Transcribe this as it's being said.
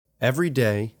Every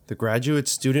day, the graduate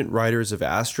student writers of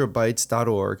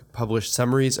astrobytes.org publish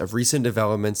summaries of recent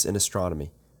developments in astronomy.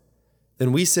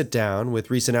 Then we sit down with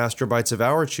recent astrobytes of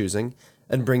our choosing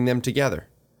and bring them together,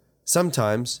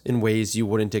 sometimes in ways you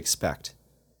wouldn't expect.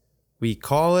 We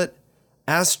call it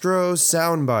Astro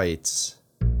Soundbites.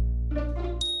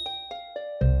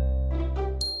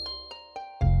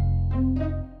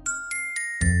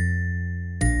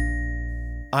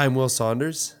 I'm Will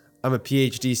Saunders. I'm a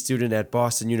PhD student at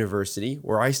Boston University,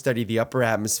 where I study the upper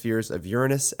atmospheres of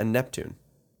Uranus and Neptune.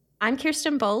 I'm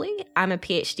Kirsten Bowley. I'm a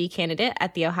PhD candidate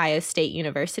at The Ohio State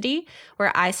University,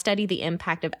 where I study the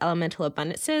impact of elemental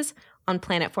abundances on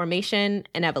planet formation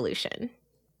and evolution.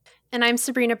 And I'm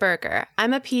Sabrina Berger.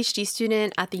 I'm a PhD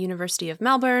student at the University of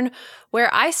Melbourne,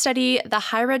 where I study the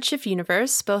high redshift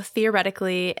universe, both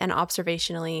theoretically and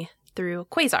observationally, through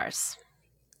quasars.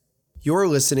 You're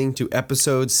listening to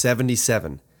episode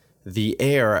 77, The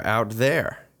Air Out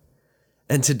There.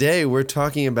 And today we're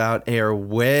talking about air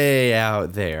way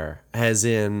out there, as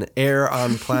in air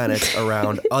on planets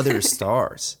around other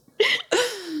stars.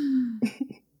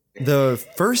 The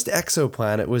first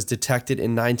exoplanet was detected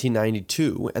in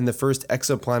 1992, and the first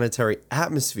exoplanetary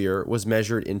atmosphere was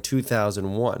measured in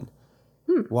 2001.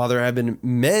 While there have been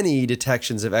many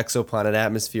detections of exoplanet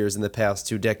atmospheres in the past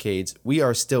 2 decades, we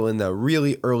are still in the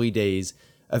really early days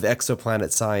of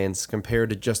exoplanet science compared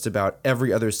to just about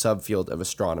every other subfield of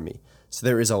astronomy. So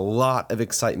there is a lot of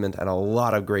excitement and a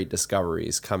lot of great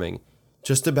discoveries coming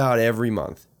just about every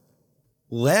month.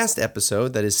 Last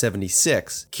episode, that is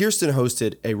 76, Kirsten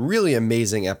hosted a really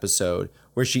amazing episode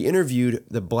where she interviewed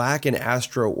the Black and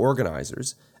Astro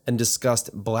organizers and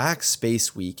discussed Black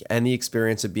Space Week and the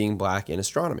experience of being Black in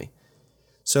astronomy.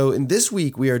 So in this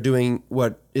week, we are doing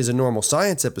what is a normal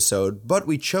science episode, but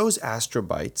we chose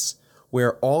Astrobytes,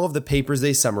 where all of the papers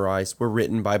they summarized were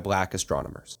written by Black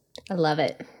astronomers. I love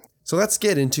it. So let's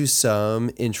get into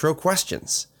some intro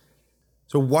questions.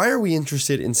 So why are we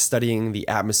interested in studying the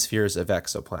atmospheres of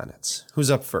exoplanets?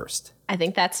 Who's up first? I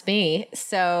think that's me.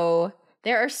 So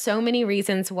there are so many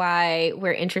reasons why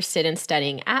we're interested in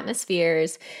studying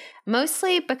atmospheres,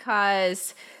 mostly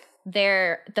because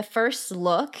they're the first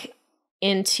look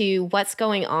into what's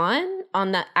going on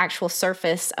the actual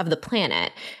surface of the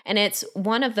planet. And it's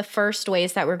one of the first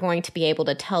ways that we're going to be able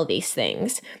to tell these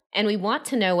things. And we want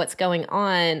to know what's going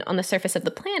on the surface of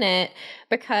the planet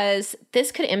because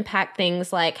this could impact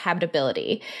things like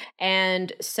habitability.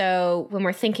 And so when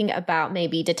we're thinking about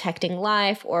maybe detecting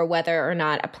life or whether or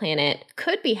not a planet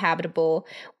could be habitable,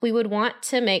 we would want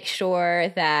to make sure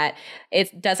that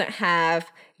it doesn't have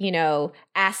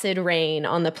acid rain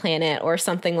on the planet or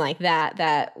something like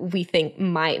that we think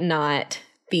might not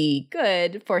be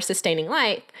good for sustaining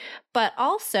life. But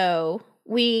also,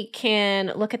 we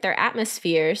can look at their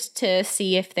atmospheres to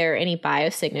see if there are any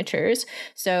biosignatures.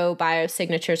 So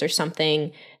biosignatures are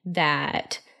something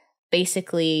that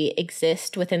basically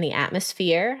exist within the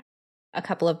atmosphere. A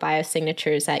couple of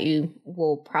biosignatures that you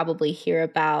will probably hear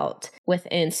about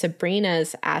within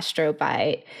Sabrina's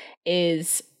astrobyte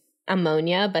is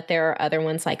ammonia, but there are other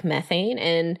ones like methane.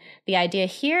 And the idea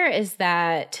here is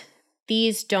that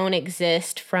these don't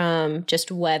exist from just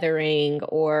weathering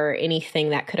or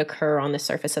anything that could occur on the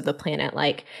surface of the planet,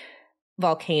 like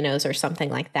volcanoes or something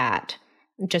like that,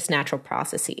 just natural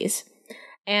processes.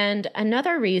 And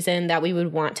another reason that we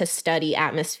would want to study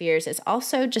atmospheres is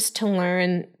also just to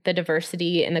learn the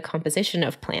diversity and the composition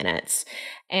of planets.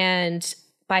 And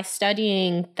by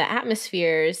studying the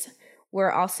atmospheres,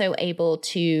 we're also able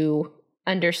to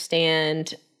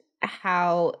understand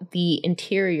how the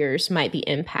interiors might be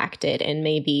impacted, and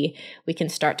maybe we can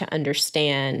start to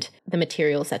understand the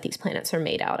materials that these planets are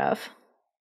made out of.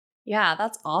 Yeah,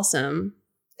 that's awesome.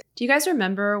 Do you guys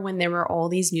remember when there were all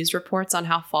these news reports on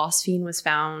how phosphine was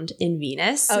found in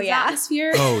Venus'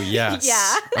 atmosphere? Oh, yes.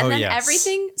 Yeah. And then yes.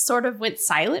 everything sort of went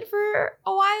silent for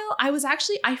a while.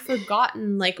 I'd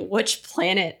forgotten which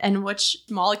planet and which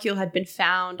molecule had been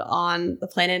found on the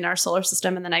planet in our solar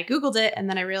system. And then I Googled it, and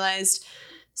then I realized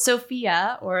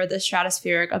SOFIA, or the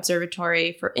Stratospheric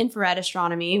Observatory for Infrared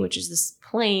Astronomy, which is this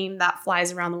plane that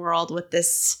flies around the world with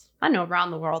this, I don't know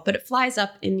around the world, but it flies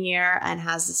up in the air and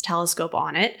has this telescope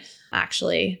on it,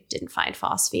 actually didn't find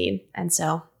phosphine. And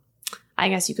so I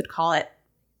guess you could call it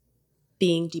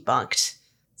being debunked.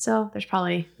 So there's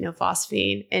probably no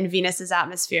phosphine in Venus's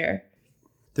atmosphere.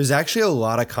 There's actually a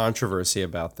lot of controversy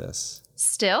about this.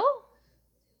 Still?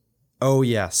 Oh,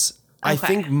 yes. Okay. I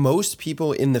think most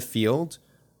people in the field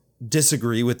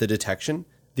disagree with the detection.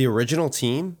 The original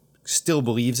team still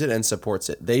believes it and supports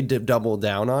it. They double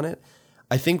down on it.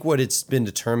 I think what it's been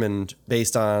determined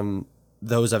based on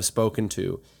those I've spoken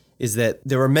to is that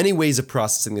there are many ways of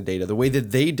processing the data. The way that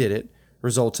they did it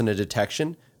results in a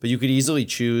detection, but you could easily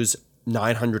choose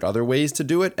 900 other ways to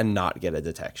do it and not get a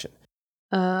detection.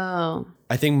 Oh.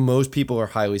 I think most people are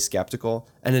highly skeptical.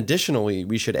 And additionally,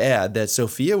 we should add that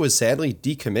SOFIA was sadly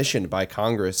decommissioned by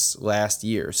Congress last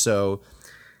year. So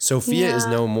SOFIA is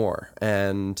no more.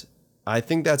 And I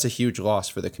think that's a huge loss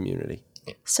for the community.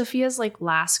 SOFIA's like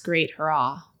last great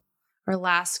hurrah, or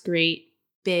last great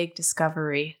big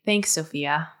discovery. Thanks,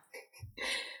 SOFIA.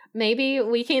 Maybe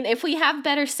we can, if we have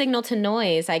better signal to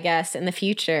noise, I guess, in the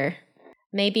future,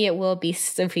 maybe it will be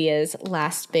SOFIA's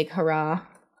last big hurrah.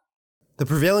 The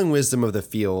prevailing wisdom of the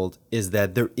field is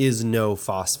that there is no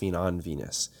phosphine on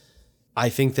Venus. I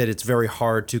think that it's very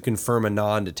hard to confirm a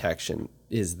non-detection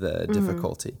is the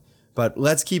difficulty. But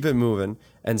let's keep it moving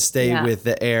and stay with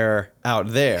the air out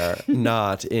there,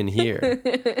 not in here.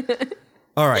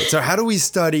 All right, so how do we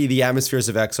study the atmospheres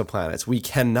of exoplanets? We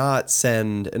cannot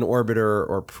send an orbiter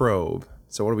or probe.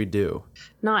 So what do we do?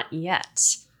 Not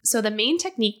yet. So the main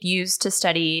technique used to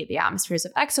study the atmospheres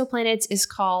of exoplanets is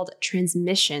called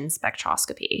transmission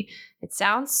spectroscopy. It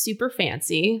sounds super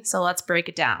fancy, so let's break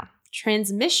it down.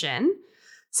 Transmission,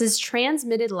 this is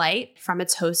transmitted light from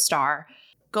its host star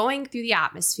going through the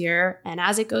atmosphere, and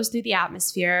as it goes through the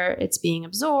atmosphere, it's being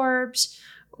absorbed,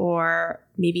 or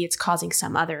maybe it's causing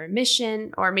some other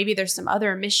emission, or maybe there's some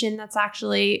other emission that's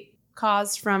actually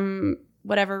caused from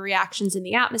whatever reactions in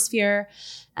the atmosphere,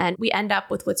 and we end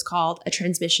up with what's called a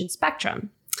transmission spectrum.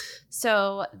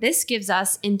 So this gives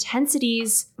us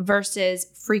intensities versus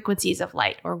frequencies of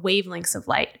light, or wavelengths of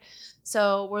light.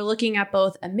 So we're looking at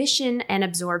both emission and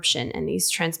absorption in these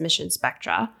transmission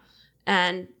spectra,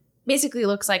 and basically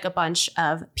looks like a bunch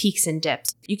of peaks and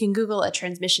dips. You can Google a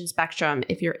transmission spectrum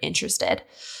if you're interested.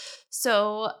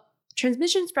 So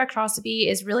transmission spectroscopy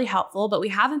is really helpful, but we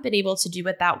haven't been able to do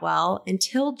it that well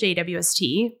until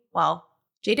JWST. Well,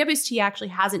 JWST actually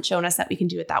hasn't shown us that we can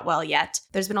do it that well yet.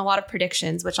 There's been a lot of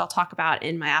predictions, which I'll talk about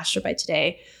in my Astrobyte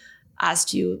today, as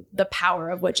to the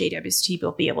power of what JWST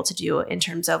will be able to do in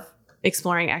terms of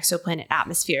exploring exoplanet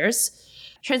atmospheres.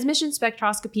 Transmission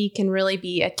spectroscopy can really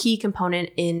be a key component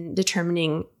in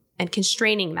determining and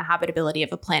constraining the habitability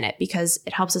of a planet, because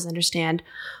it helps us understand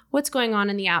what's going on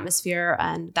in the atmosphere,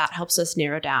 and that helps us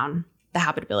narrow down the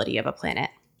habitability of a planet.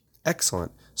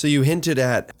 Excellent. So you hinted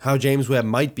at how James Webb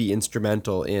might be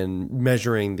instrumental in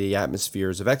measuring the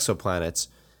atmospheres of exoplanets.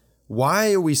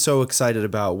 Why are we so excited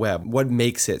about Webb? What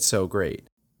makes it so great?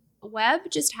 Webb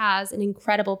just has an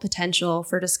incredible potential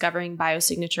for discovering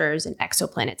biosignatures in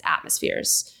exoplanets'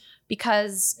 atmospheres,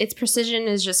 because its precision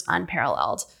is just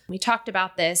unparalleled. We talked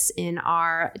about this in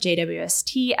our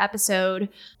JWST episode,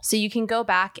 so you can go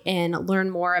back and learn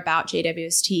more about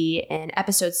JWST in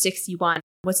episode 61.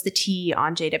 What's the T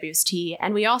on JWST?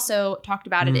 And we also talked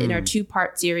about it in our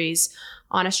 2-part series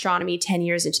on astronomy 10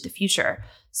 years into the future.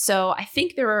 So I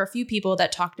think there were a few people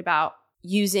that talked about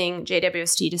using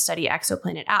JWST to study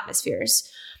exoplanet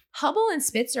atmospheres. Hubble and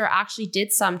Spitzer actually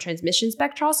did some transmission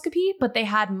spectroscopy, but they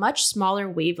had much smaller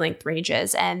wavelength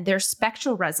ranges, and their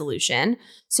spectral resolution,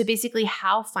 so basically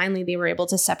how finely they were able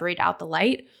to separate out the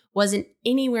light, wasn't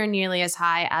anywhere nearly as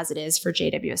high as it is for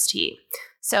JWST.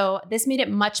 So this made it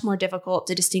much more difficult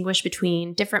to distinguish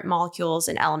between different molecules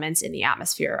and elements in the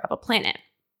atmosphere of a planet.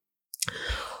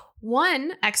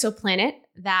 One exoplanet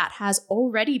that has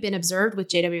already been observed with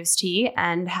JWST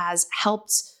and has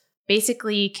helped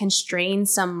basically constrain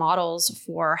some models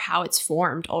for how it's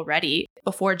formed already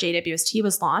before JWST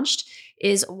was launched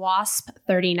is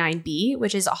WASP-39b,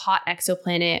 which is a hot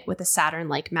exoplanet with a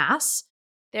Saturn-like mass.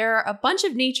 There are a bunch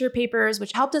of Nature papers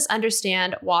which helped us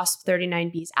understand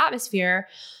WASP-39b's atmosphere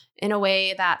in a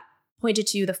way that pointed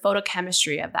to the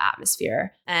photochemistry of the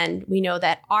atmosphere. And we know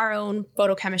that our own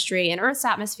photochemistry in Earth's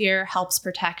atmosphere helps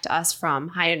protect us from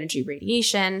high energy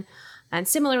radiation. And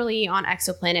similarly, on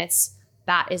exoplanets,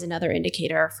 that is another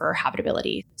indicator for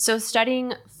habitability. So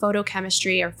studying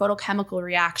photochemistry or photochemical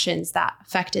reactions that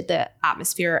affected the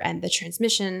atmosphere and the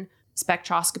transmission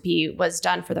spectroscopy was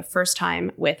done for the first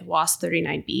time with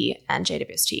WASP-39b and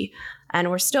JWST. And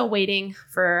we're still waiting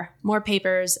for more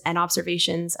papers and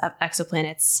observations of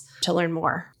exoplanets to learn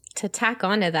more. To tack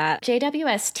onto that,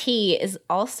 JWST is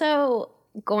also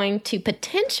going to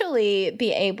potentially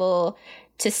be able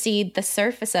to see the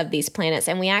surface of these planets.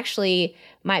 And we actually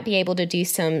might be able to do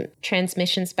some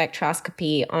transmission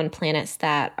spectroscopy on planets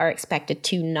that are expected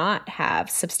to not have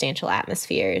substantial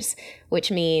atmospheres,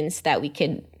 which means that we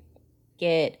could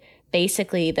get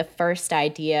basically the first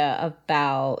idea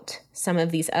about some of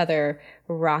these other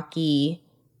rocky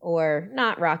or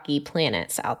not rocky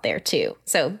planets out there too.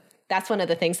 So that's one of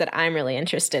the things that I'm really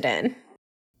interested in.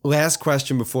 Last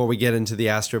question before we get into the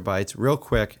astrobites. Real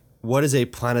quick, what is a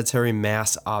planetary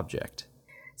mass object?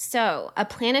 So, a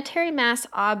planetary mass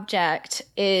object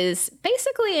is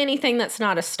basically anything that's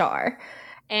not a star.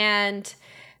 And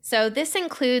so this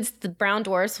includes the brown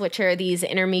dwarfs, which are these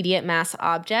intermediate mass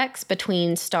objects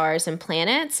between stars and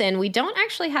planets. And we don't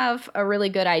actually have a really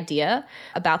good idea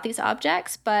about these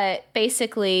objects, but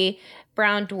basically,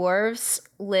 brown dwarfs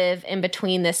live in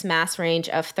between this mass range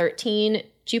of 13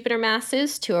 Jupiter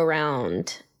masses to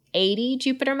around 80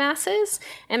 Jupiter masses,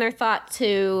 and they're thought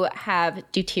to have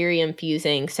deuterium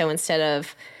fusing. So instead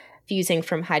of fusing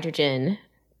from hydrogen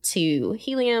to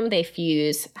helium, they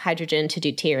fuse hydrogen to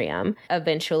deuterium.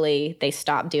 Eventually, they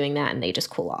stop doing that and they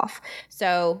just cool off.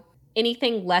 So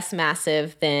anything less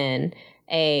massive than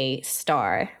a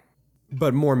star.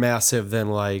 But more massive than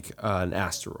like an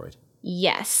asteroid.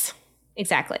 Yes,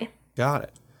 exactly. Got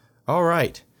it. All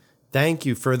right. Thank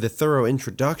you for the thorough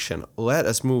introduction. Let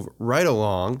us move right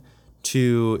along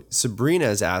to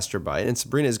Sabrina's astrobite. And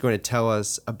Sabrina is going to tell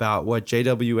us about what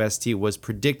JWST was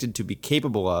predicted to be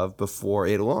capable of before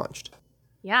it launched.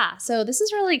 Yeah, so this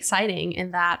is really exciting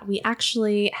in that we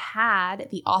actually had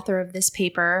the author of this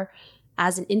paper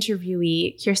as an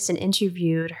interviewee. Kirsten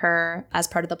interviewed her as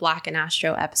part of the Black and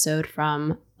Astro episode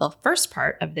from the first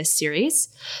part of this series.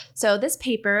 So this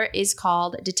paper is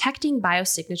called Detecting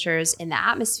Biosignatures in the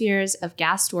Atmospheres of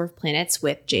Gas Dwarf Planets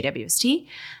with JWST.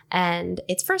 And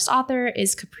its first author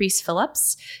is Caprice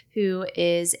Phillips, who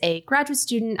is a graduate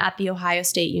student at The Ohio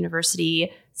State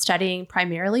University studying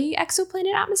primarily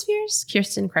exoplanet atmospheres.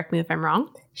 Kirsten, correct me if I'm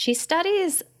wrong. She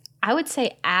studies, I would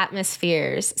say,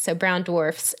 atmospheres, so brown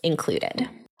dwarfs included.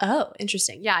 Oh,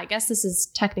 interesting. Yeah, I guess this is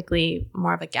technically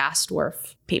more of a gas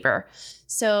dwarf paper.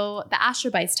 So the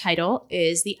Astrobites title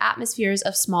is The Atmospheres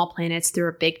of Small Planets Through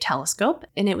a Big Telescope,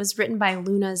 and it was written by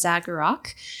Luna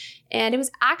Zagorak. And it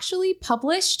was actually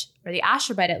published, or the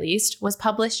Astrobite at least, was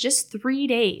published just 3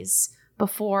 days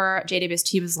before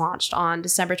JWST was launched on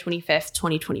December 25th,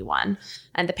 2021.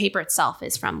 And the paper itself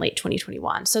is from late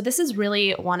 2021. So this is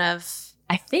really one of,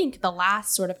 I think, the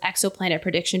last sort of exoplanet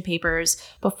prediction papers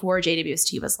before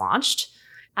JWST was launched.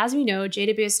 As we know,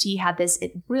 JWST had this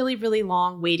really, really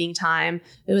long waiting time.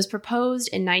 It was proposed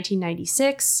in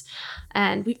 1996.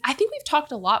 And I think we've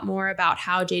talked a lot more about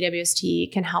how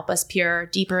JWST can help us peer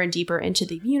deeper and deeper into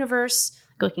the universe,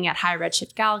 looking at high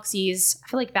redshift galaxies. I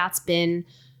feel like that's been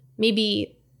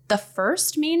maybe the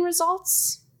first main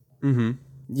results. Mm-hmm.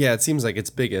 Yeah, it seems like its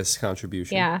biggest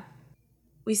contribution. Yeah.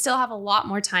 We still have a lot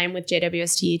more time with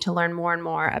JWST to learn more and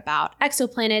more about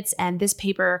exoplanets, and this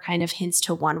paper kind of hints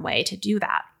to one way to do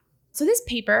that. So this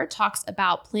paper talks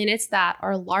about planets that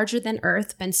are larger than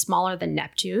Earth but smaller than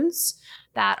Neptune's,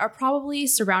 that are probably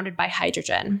surrounded by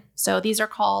hydrogen. So these are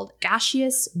called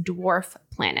gaseous dwarf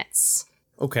planets.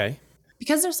 Okay.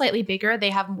 Because they're slightly bigger, they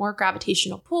have more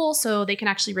gravitational pull, so they can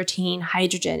actually retain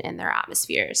hydrogen in their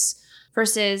atmospheres.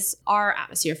 Versus our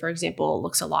atmosphere, for example,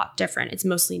 looks a lot different. It's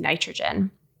mostly nitrogen.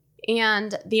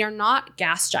 And they are not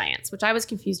gas giants, which I was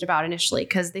confused about initially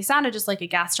because they sounded just like a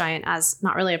gas giant as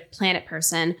not really a planet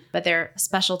person, but they're a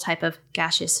special type of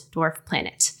gaseous dwarf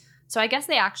planet. So I guess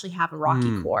they actually have a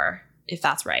rocky core, if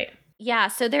that's right. Yeah,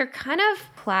 so they're kind of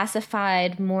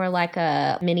classified more like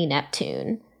a mini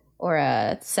Neptune or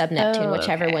a sub-Neptune,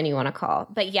 whichever one you want to call.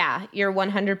 But yeah, you're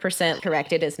 100%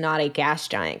 correct. It is not a gas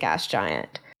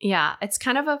giant. Yeah, it's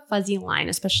kind of a fuzzy line,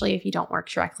 especially if you don't work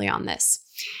directly on this.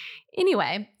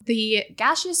 Anyway, the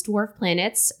gaseous dwarf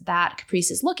planets that Caprice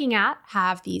is looking at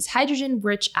have these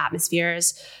hydrogen-rich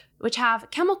atmospheres, which have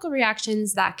chemical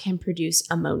reactions that can produce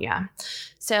ammonia.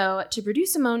 So to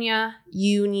produce ammonia,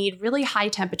 you need really high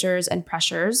temperatures and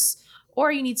pressures,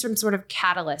 or you need some sort of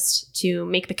catalyst to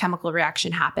make the chemical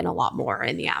reaction happen a lot more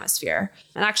in the atmosphere.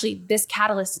 And actually, this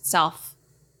catalyst itself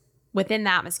within the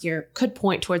atmosphere could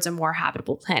point towards a more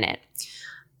habitable planet.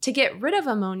 To get rid of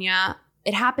ammonia,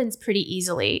 it happens pretty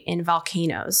easily in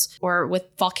volcanoes or with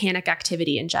volcanic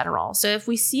activity in general. So if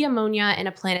we see ammonia in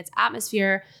a planet's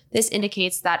atmosphere, this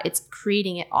indicates that it's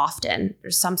creating it often.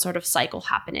 There's some sort of cycle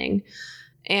happening.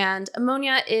 And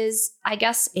ammonia is, I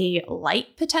guess, a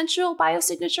light potential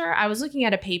biosignature. I was looking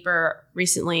at a paper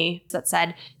recently that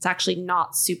said it's actually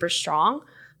not super strong,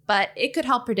 but it could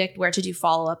help predict where to do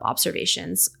follow-up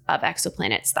observations of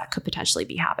exoplanets that could potentially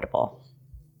be habitable.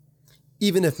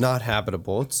 Even if not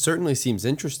habitable, it certainly seems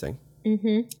interesting.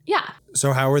 Mm-hmm. Yeah.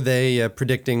 So how are they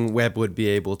predicting Webb would be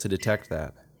able to detect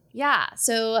that? Yeah.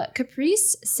 So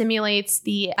Caprice simulates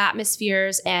the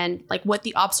atmospheres and like what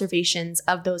the observations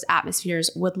of those atmospheres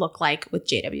would look like with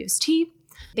JWST.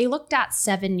 They looked at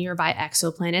 7 nearby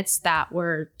exoplanets that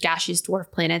were gaseous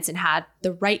dwarf planets and had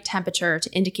the right temperature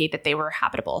to indicate that they were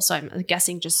habitable. So I'm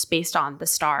guessing just based on the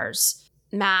star's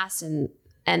mass and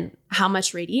how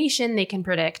much radiation they can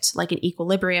predict, like an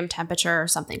equilibrium temperature or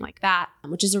something like that,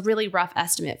 which is a really rough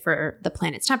estimate for the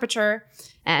planet's temperature.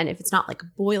 And if it's not like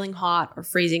boiling hot or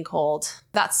freezing cold,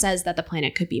 that says that the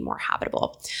planet could be more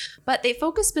habitable. But they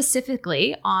focus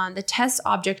specifically on the TESS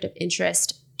object of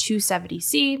interest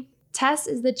 270c. TESS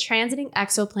is the Transiting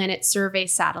Exoplanet Survey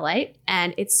satellite,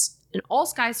 and it's an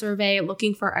all-sky survey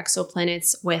looking for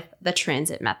exoplanets with the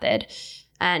transit method.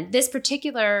 And this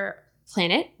particular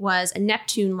planet was a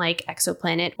Neptune-like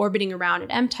exoplanet orbiting around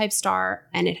an M-type star,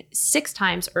 and it 6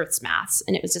 times Earth's mass,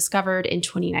 and it was discovered in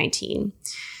 2019.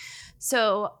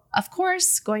 So, of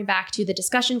course, going back to the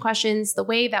discussion questions, the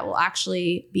way that we'll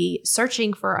actually be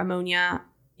searching for ammonia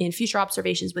in future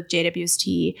observations with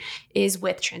JWST is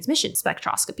with transmission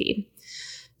spectroscopy.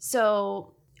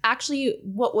 So actually,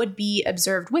 what would be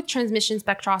observed with transmission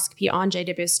spectroscopy on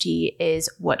JWST is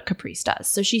what Caprice does.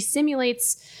 So she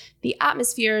simulates the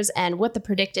atmospheres and what the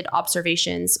predicted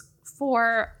observations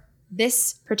for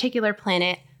this particular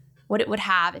planet, what it would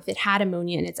have if it had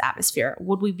ammonia in its atmosphere.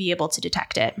 Would we be able to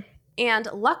detect it? And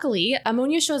luckily,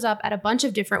 ammonia shows up at a bunch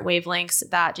of different wavelengths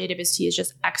that JWST is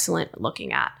just excellent at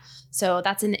looking at. So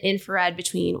that's in the infrared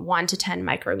between 1 to 10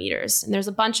 micrometers. And there's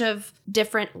a bunch of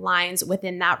different lines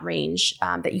within that range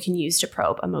that you can use to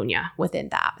probe ammonia within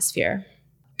the atmosphere.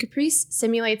 Caprice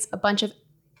simulates a bunch of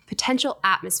potential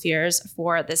atmospheres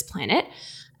for this planet.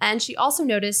 And she also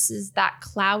notices that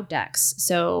cloud decks.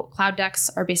 So cloud decks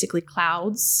are basically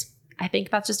clouds. I think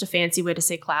that's just a fancy way to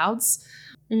say clouds.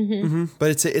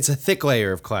 But it's a thick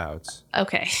layer of clouds.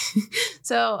 Okay.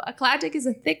 So a cloud deck is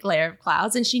a thick layer of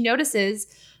clouds. And she notices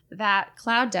that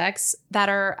cloud decks that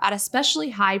are at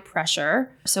especially high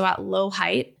pressure, so at low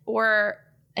height, or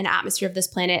an atmosphere of this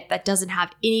planet that doesn't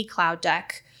have any cloud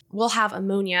deck, will have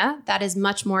ammonia that is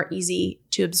much more easy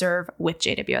to observe with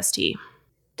JWST.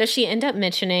 Does she end up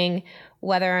mentioning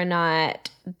whether or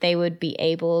not they would be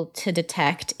able to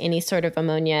detect any sort of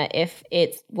ammonia if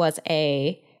it was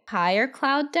a higher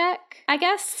cloud deck, I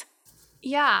guess?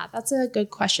 Yeah, that's a good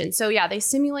question. So yeah, they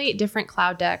simulate different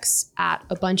cloud decks at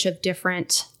a bunch of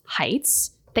different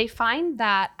heights. They find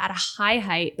that at a high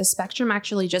height, the spectrum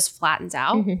actually just flattens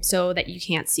out so that you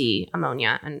can't see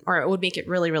ammonia, or it would make it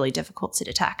really, really difficult to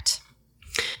detect.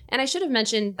 And I should have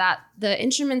mentioned that the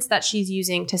instruments that she's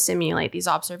using to simulate these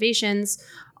observations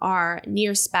are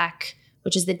NIRSpec,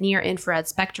 which is the near infrared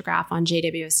spectrograph on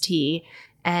JWST,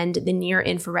 and the near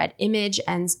infrared image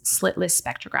and slitless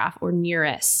spectrograph, or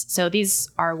NIRISS. So these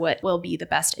are what will be the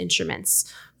best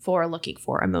instruments for looking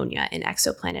for ammonia in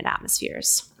exoplanet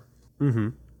atmospheres.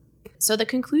 So the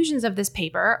conclusions of this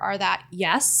paper are that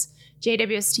yes,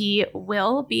 JWST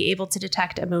will be able to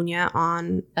detect ammonia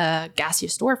on a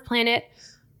gaseous dwarf planet,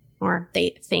 or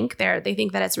they think that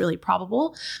it's really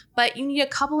probable, but you need a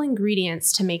couple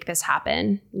ingredients to make this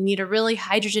happen. You need a really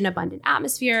hydrogen abundant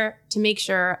atmosphere to make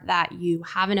sure that you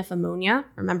have enough ammonia.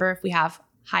 Remember, if we have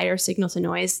higher signal to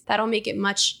noise, that'll make it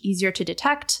much easier to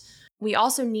detect. We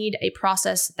also need a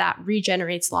process that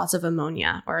regenerates lots of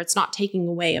ammonia, or it's not taking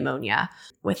away ammonia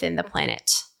within the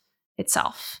planet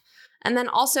itself. And then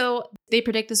also, they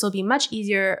predict this will be much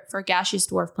easier for gaseous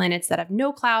dwarf planets that have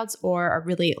no clouds or a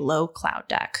really low cloud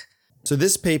deck. So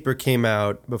this paper came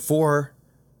out before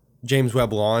James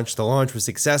Webb launched. The launch was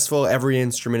successful. Every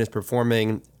instrument is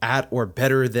performing at or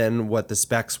better than what the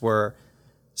specs were.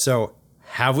 So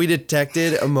have we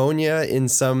detected ammonia in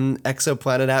some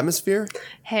exoplanet atmosphere?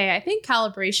 Hey, I think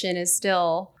calibration is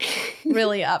still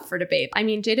really up for debate. I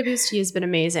mean, JWST has been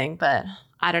amazing, but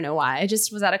I don't know why. I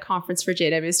just was at a conference for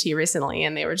JWST recently,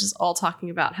 and they were just all talking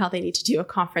about how they need to do a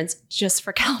conference just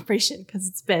for calibration because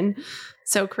it's been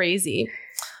so crazy,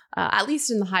 at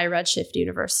least in the high redshift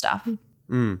universe stuff.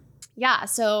 Yeah,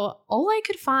 so all I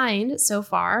could find so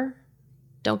far,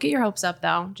 don't get your hopes up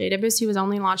though, JWST was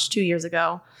only launched 2 years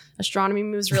ago. Astronomy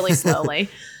moves really slowly,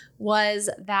 was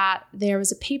that there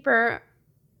was a paper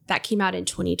that came out in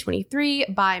 2023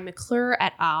 by McClure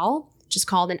et al., which is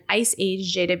called an Ice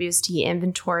Age JWST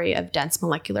Inventory of Dense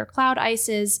Molecular Cloud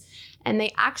Ices. And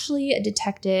they actually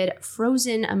detected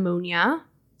frozen ammonia.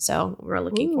 So we're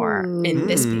looking for in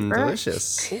this paper,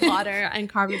 delicious. water and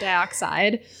carbon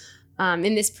dioxide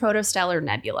in this protostellar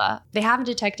nebula. They haven't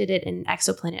detected it in an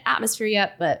exoplanet atmosphere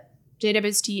yet, but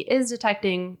JWST is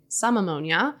detecting some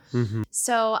ammonia.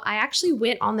 So I actually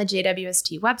went on the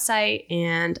JWST website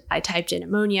and I typed in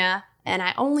ammonia, and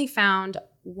I only found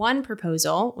one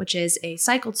proposal, which is a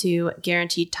Cycle 2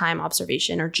 Guaranteed Time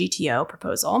Observation, or GTO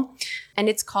proposal. And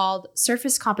it's called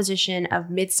Surface Composition of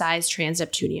Mid-sized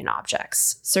Trans-Neptunian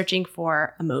Objects, Searching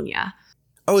for Ammonia.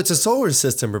 Oh, it's a solar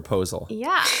system proposal.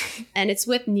 Yeah. And it's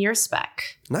with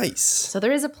NIRSpec. Nice. So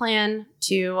there is a plan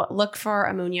to look for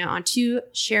ammonia on 2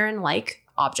 Charon-like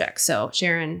objects. So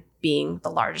Charon being the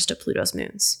largest of Pluto's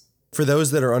moons. For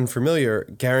those that are unfamiliar,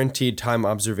 guaranteed time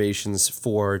observations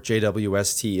for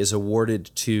JWST is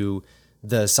awarded to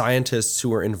the scientists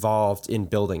who are involved in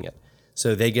building it.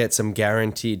 So they get some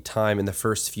guaranteed time in the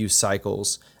first few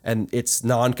cycles, and it's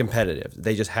non-competitive.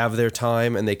 They just have their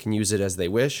time and they can use it as they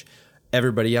wish.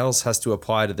 Everybody else has to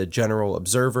apply to the General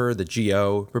Observer, the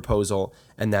GO proposal,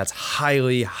 and that's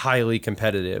highly, highly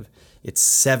competitive. It's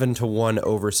 7-to-1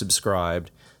 oversubscribed,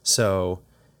 so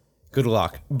good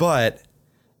luck. But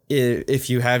if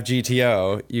you have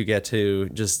GTO, you get to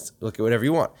just look at whatever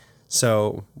you want.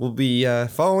 So we'll be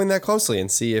following that closely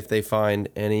and see if they find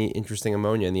any interesting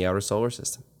ammonia in the outer solar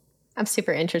system. I'm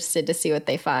super interested to see what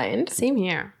they find. Same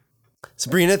here.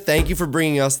 Sabrina, thank you for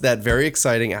bringing us that very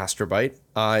exciting astrobite.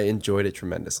 I enjoyed it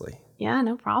tremendously. Yeah,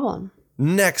 no problem.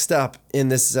 Next up in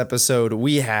this episode,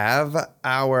 we have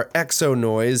our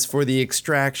exonoise for the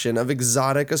extraction of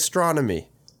exotic astronomy.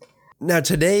 Now,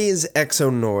 today's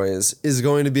exonoise is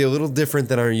going to be a little different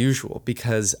than our usual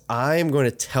because I am going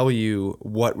to tell you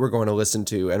what we're going to listen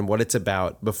to and what it's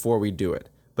about before we do it.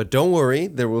 But don't worry,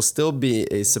 there will still be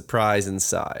a surprise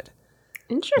inside.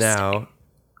 Interesting. Now,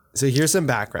 so here's some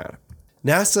background.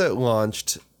 NASA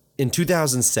launched in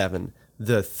 2007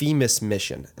 the Themis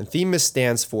mission, and Themis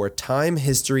stands for Time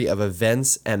History of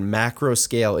Events and Macro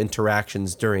Scale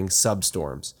Interactions During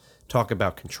Substorms. Talk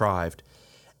about contrived.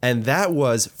 And that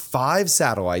was 5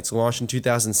 satellites launched in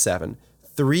 2007.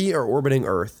 3 are orbiting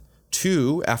Earth.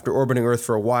 2, after orbiting Earth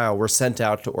for a while, were sent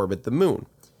out to orbit the moon.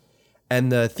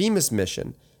 And the Themis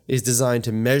mission is designed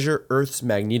to measure Earth's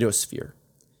magnetosphere.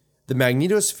 The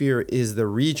magnetosphere is the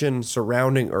region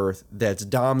surrounding Earth that's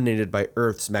dominated by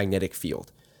Earth's magnetic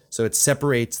field. So it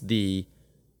separates the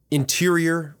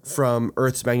interior from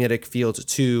Earth's magnetic field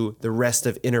to the rest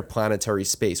of interplanetary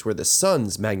space, where the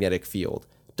sun's magnetic field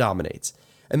dominates.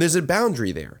 And there's a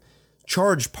boundary there.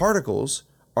 Charged particles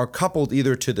are coupled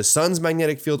either to the sun's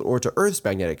magnetic field or to Earth's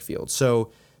magnetic field.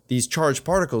 So these charged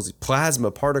particles,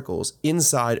 plasma particles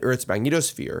inside Earth's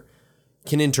magnetosphere,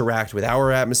 can interact with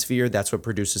our atmosphere. That's what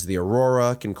produces the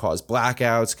aurora, can cause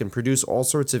blackouts, can produce all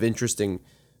sorts of interesting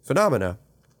phenomena.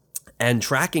 And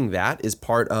tracking that is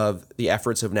part of the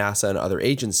efforts of NASA and other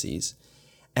agencies.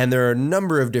 And there are a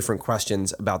number of different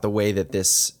questions about the way that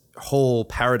this whole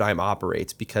paradigm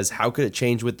operates, because how could it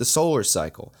change with the solar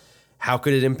cycle? How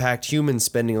could it impact humans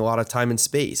spending a lot of time in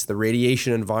space? The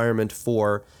radiation environment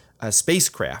for a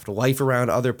spacecraft, life around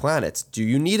other planets. Do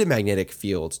you need a magnetic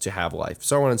field to have life?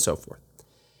 So on and so forth.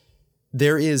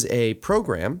 There is a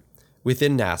program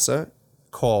within NASA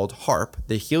called HARP,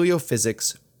 the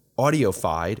Heliophysics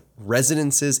Audified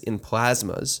Resonances in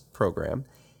Plasmas program.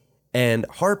 And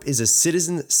HARP is a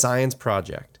citizen science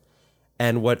project.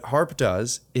 And what HARP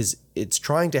does is it's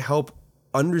trying to help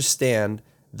understand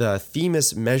the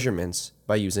Themis measurements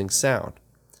by using sound.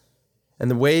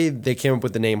 And the way they came up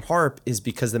with the name HARP is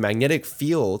because the magnetic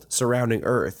field surrounding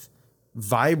Earth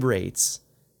vibrates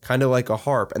kind of like a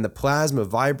harp, and the plasma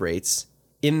vibrates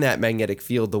in that magnetic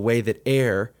field the way that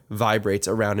air vibrates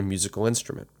around a musical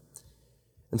instrument.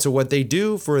 And so what they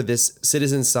do for this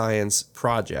citizen science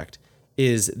project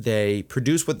is they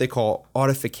produce what they call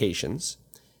audifications.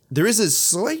 There is a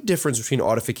slight difference between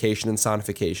audification and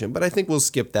sonification, but I think we'll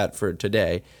skip that for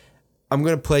today. I'm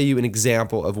going to play you an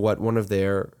example of what one of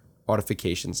their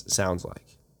audifications sounds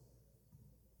like.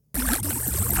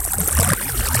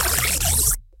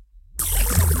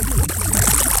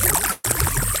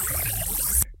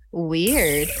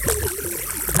 Weird.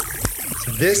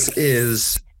 This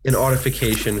is an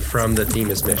audification from the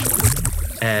Themis mission.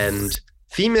 And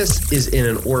Themis is in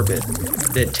an orbit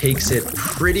that takes it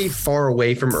pretty far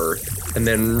away from Earth and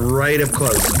then right up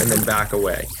close and then back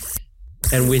away.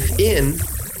 And within,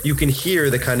 you can hear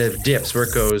the kind of dips where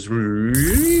it goes,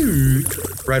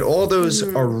 right? All those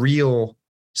are real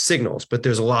signals, but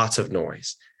there's lots of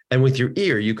noise. And with your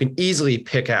ear, you can easily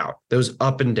pick out those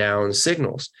up and down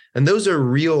signals. And those are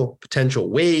real potential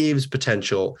waves,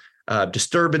 potential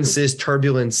disturbances,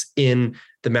 turbulence in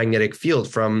the magnetic field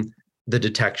from the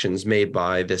detections made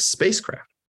by this spacecraft.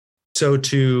 So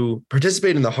to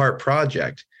participate in the HARP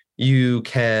project, you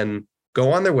can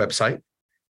go on their website,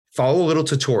 follow a little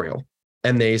tutorial,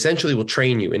 and they essentially will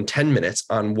train you in 10 minutes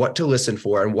on what to listen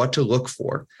for and what to look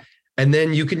for. And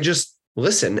then you can just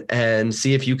listen and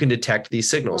see if you can detect these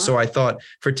signals. So I thought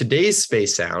for today's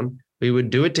space sound, we would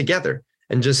do it together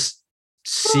and just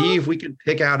see if we could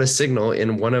pick out a signal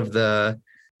in one of the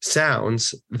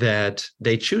sounds that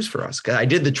they choose for us. I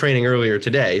did the training earlier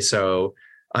today, so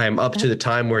I'm up to the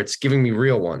time where it's giving me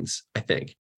real ones, I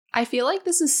think. I feel like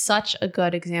this is such a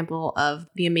good example of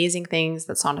the amazing things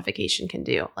that sonification can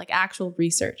do, like actual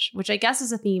research, which I guess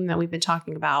is a theme that we've been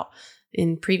talking about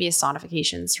in previous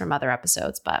sonifications from other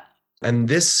episodes. And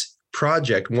this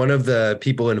project, one of the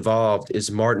people involved is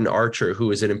Martin Archer,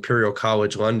 who is at Imperial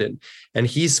College London. And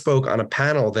he spoke on a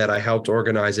panel that I helped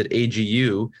organize at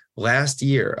AGU last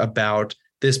year about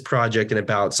this project and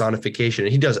about sonification.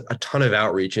 And he does a ton of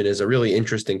outreach and is a really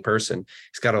interesting person.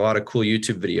 He's got a lot of cool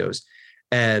YouTube videos.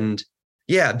 And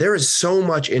yeah, there is so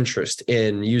much interest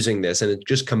in using this and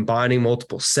just combining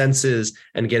multiple senses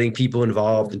and getting people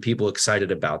involved and people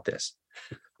excited about this.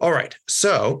 All right.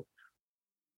 So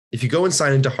if you go and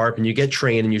sign into HARP and you get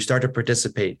trained and you start to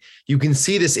participate, you can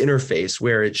see this interface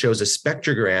where it shows a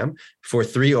spectrogram for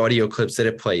 3 audio clips that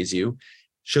it plays you,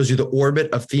 shows you the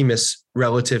orbit of Themis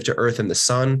relative to Earth and the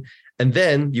sun. And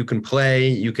then you can play,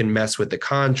 you can mess with the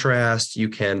contrast, you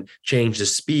can change the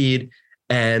speed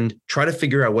and try to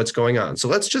figure out what's going on. So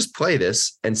let's just play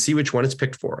this and see which one it's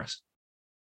picked for us.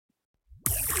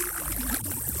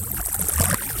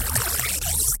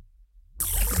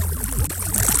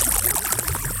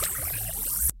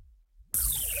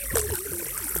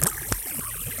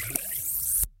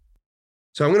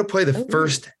 So I'm going to play the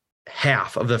first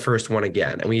half of the first one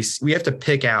again, and we have to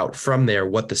pick out from there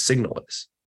what the signal is.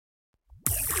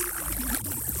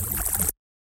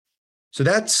 So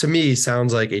that to me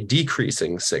sounds like a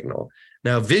decreasing signal.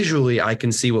 Now visually, I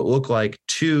can see what look like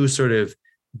 2 sort of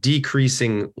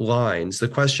decreasing lines. The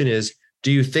question is,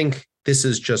 do you think this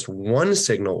is just one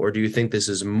signal, or do you think this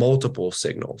is multiple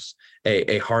signals,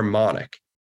 a harmonic?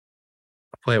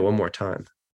 I'll play it one more time.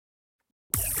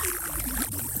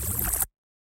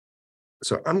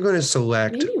 So I'm going to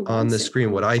select on the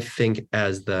screen what I think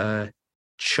as the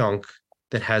chunk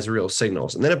that has real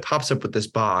signals. And then it pops up with this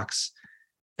box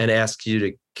and asks you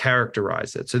to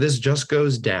characterize it. So this just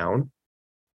goes down.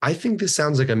 I think this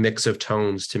sounds like a mix of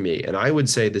tones to me. And I would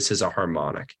say this is a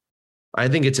harmonic. I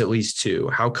think it's at least 2.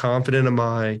 How confident am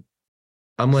I?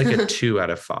 I'm like a 2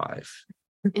 out of 5.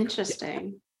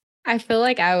 Interesting. I feel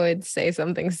like I would say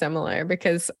something similar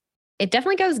because it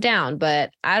definitely goes down, but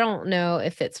I don't know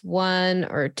if it's 1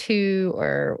 or 2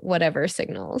 or whatever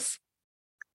signals.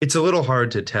 It's a little hard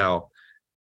to tell.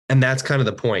 And that's kind of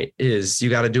the point, is you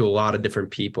got to do a lot of different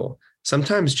people.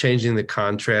 Sometimes changing the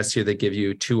contrast here that give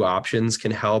you 2 options can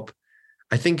help.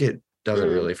 I think it doesn't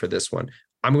really for this one.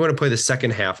 I'm going to play the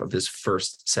second half of this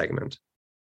first segment.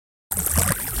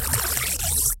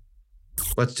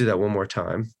 Let's do that one more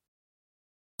time.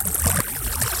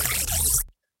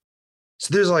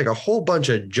 So there's like a whole bunch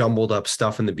of jumbled up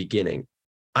stuff in the beginning.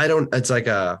 It's like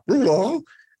a, and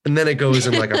then it goes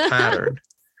in like a pattern.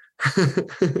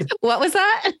 What was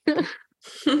that?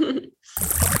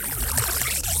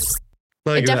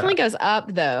 Like it definitely that. goes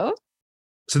up though.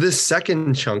 So this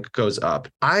second chunk goes up.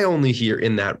 I only hear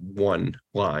in that one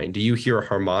line. Do you hear a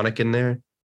harmonic in there?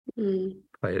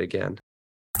 Play it again.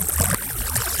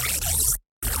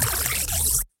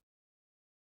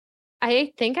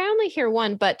 I think I only hear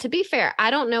 1, but to be fair,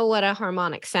 I don't know what a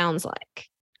harmonic sounds like.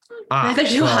 Neither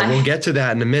do I. We'll get to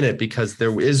that in a minute because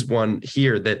there is one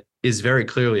here that is very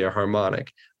clearly a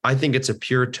harmonic. I think it's a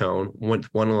pure tone with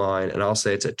 1 line, and I'll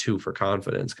say it's a 2 for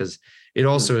confidence because it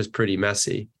also is pretty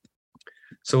messy.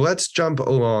 So let's jump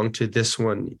along to this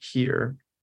one here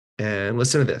and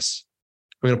listen to this.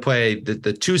 I'm going to play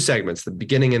the 2 segments, the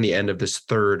beginning and the end of this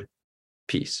third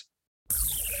piece.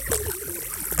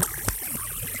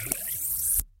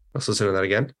 Let's listen to that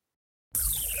again.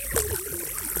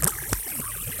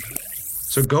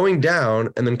 So going down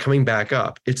and then coming back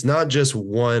up, it's not just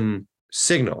 1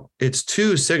 signal. It's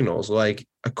 2 signals, like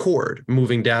a chord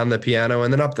moving down the piano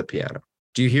and then up the piano.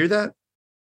 Do you hear that?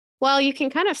 Well, you can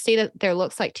kind of see that there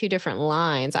looks like 2 different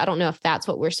lines. I don't know if that's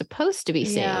what we're supposed to be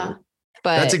seeing.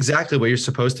 But that's exactly what you're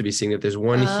supposed to be seeing, that there's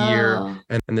 1 here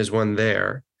and there's 1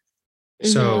 there.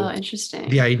 So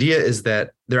interesting. The idea is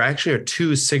that there actually are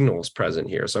 2 signals present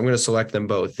here. So I'm going to select them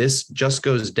both. This just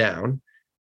goes down.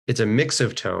 It's a mix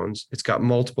of tones. It's got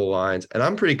multiple lines. And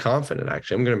I'm pretty confident,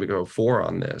 actually. I'm going to go 4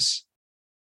 on this.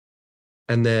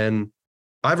 And then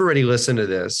I've already listened to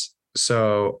this.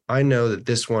 So I know that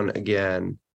this one,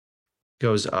 again,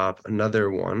 goes up.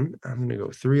 Another 1. I'm going to go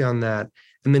 3 on that.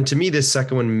 And then to me, this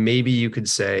second one, maybe you could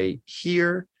say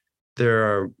here, there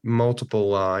are multiple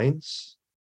lines.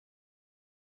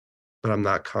 but I'm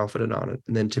not confident on it.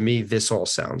 And then to me, this all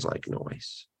sounds like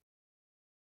noise.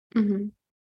 Mm-hmm.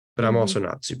 But I'm also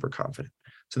not super confident.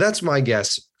 So that's my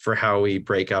guess for how we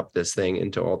break up this thing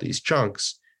into all these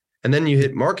chunks. And then you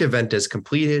hit mark event as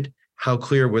completed. How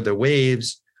clear were the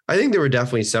waves? I think there were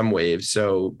definitely some waves,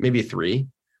 so maybe 3.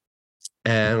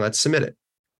 And let's submit it.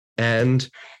 And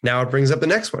now it brings up the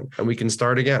next one, and we can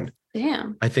start again.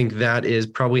 Damn. I think that is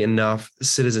probably enough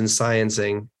citizen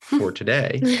sciencing for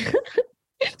today.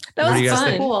 That was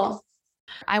fun. Cool.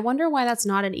 I wonder why that's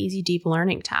not an easy deep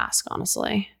learning task,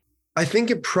 honestly. I think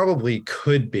it probably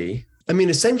could be. I mean,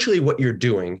 essentially what you're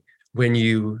doing when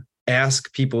you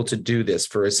ask people to do this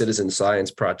for a citizen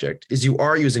science project is you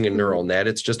are using a neural net.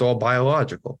 It's just all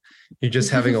biological. You're just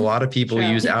having a lot of people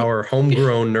use our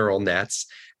homegrown neural nets,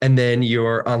 and then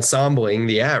you're ensembling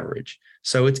the average.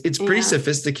 So it's pretty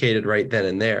sophisticated right then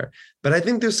and there. But I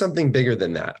think there's something bigger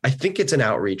than that. I think it's an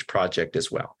outreach project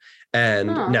as well. And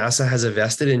NASA has a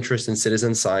vested interest in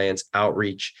citizen science,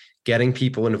 outreach, getting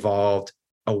people involved,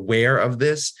 aware of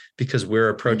this, because we're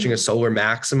approaching a solar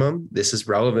maximum. This is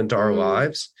relevant to our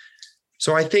lives.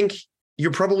 So I think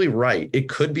you're probably right. It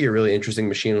could be a really interesting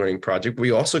machine learning project, but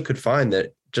we also could find that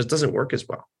it just doesn't work as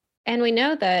well. And we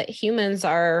know that humans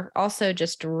are also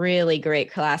just really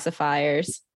great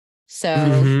classifiers.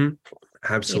 So,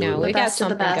 Absolutely. we got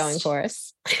something going for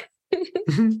us.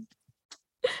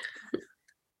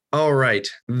 All right.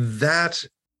 That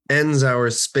ends our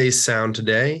space sound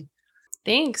today.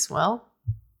 Thanks, Will.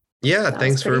 Yeah,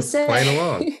 thanks for playing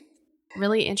along.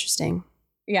 Really interesting.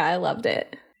 Yeah, I loved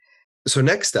it. So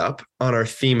next up on our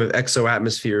theme of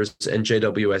exoatmospheres and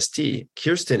JWST,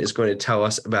 Kirsten is going to tell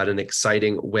us about an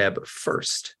exciting web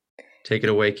first. Take it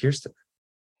away, Kirsten.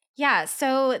 Yeah,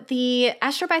 so the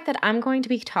astrobite that I'm going to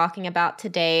be talking about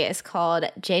today is called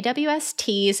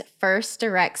JWST's First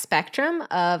Direct Spectrum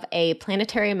of a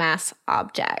Planetary Mass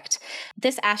Object.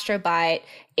 This astrobite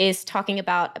is talking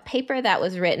about a paper that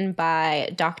was written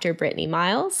by Dr. Brittany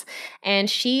Miles, and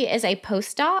she is a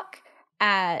postdoc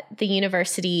at the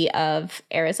University of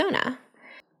Arizona.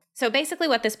 So basically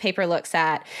what this paper looks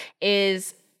at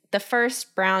is the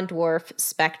first brown dwarf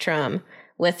spectrum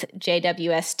with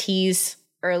JWST's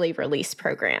early release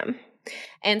program.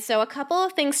 And so a couple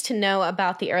of things to know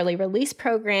about the early release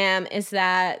program is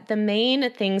that the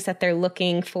main things that they're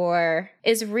looking for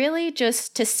is really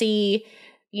just to see,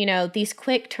 these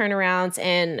quick turnarounds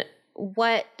and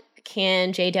what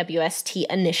can JWST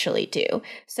initially do.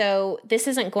 So this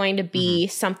isn't going to be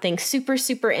something super,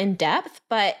 super in depth,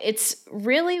 but it's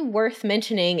really worth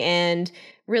mentioning and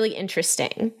really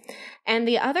interesting. And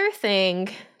the other thing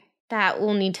that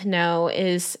we'll need to know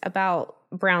is about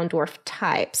brown dwarf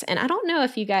types. And I don't know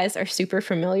if you guys are super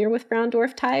familiar with brown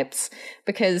dwarf types,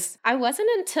 because I wasn't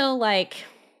until a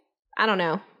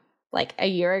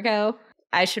year ago.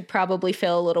 I should probably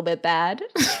feel a little bit bad.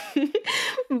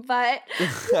 But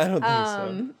I don't think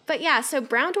so. But yeah, so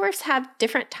brown dwarfs have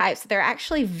different types. They're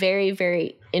actually very,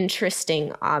 very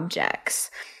interesting objects.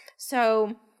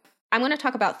 So I'm going to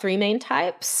talk about 3 main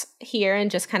types here and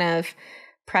just kind of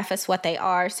preface what they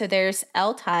are. So there's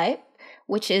L-type,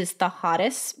 which is the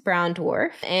hottest brown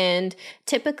dwarf. And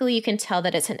typically you can tell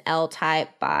that it's an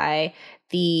L-type by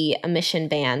the emission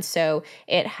band. So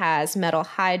it has metal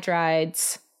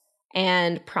hydrides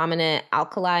and prominent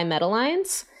alkali metal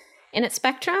lines in its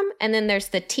spectrum. And then there's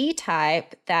the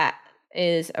T-type that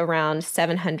is around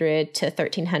 700 to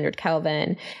 1300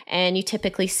 Kelvin. And you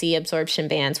typically see absorption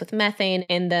bands with methane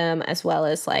in them, as well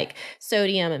as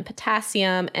sodium and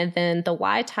potassium. And then the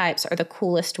Y-types are the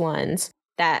coolest ones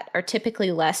that are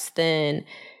typically less than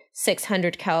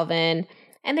 600 Kelvin.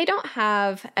 And they don't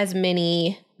have as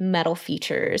many metal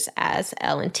features as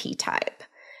L and T type.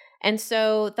 And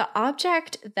so the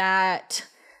object that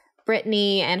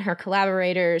Brittany and her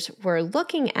collaborators were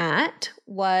looking at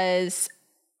was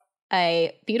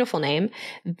a beautiful name,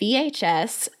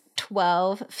 VHS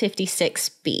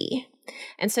 1256b.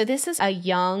 And so this is a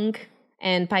young,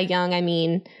 and by young I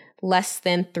mean less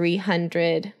than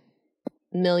 300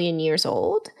 million years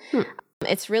old.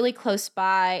 It's really close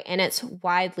by, and it's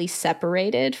widely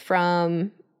separated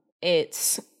from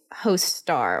its host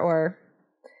star, or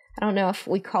I don't know if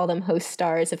we call them host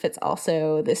stars, if it's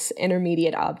also this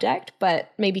intermediate object,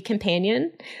 but maybe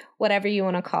companion, whatever you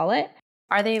want to call it.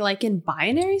 Are they in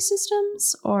binary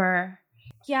systems or?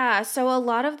 Yeah, so a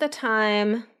lot of the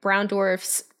time, brown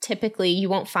dwarfs, typically you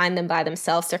won't find them by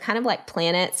themselves. They're kind of like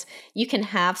planets. You can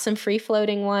have some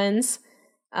free-floating ones,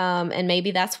 and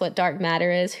maybe that's what dark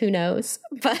matter is. Who knows?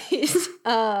 But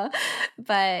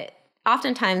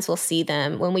oftentimes we'll see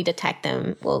them, when we detect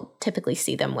them, we'll typically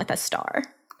see them with a star.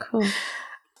 Cool.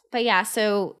 But yeah,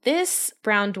 so this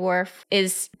brown dwarf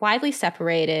is widely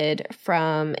separated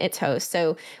from its host.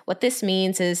 So what this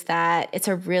means is that it's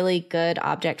a really good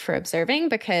object for observing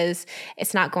because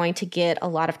it's not going to get a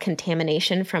lot of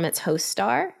contamination from its host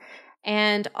star.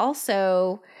 And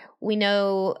also, we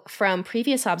know from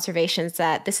previous observations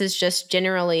that this is just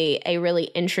generally a really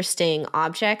interesting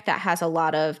object that has a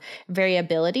lot of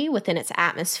variability within its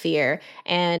atmosphere,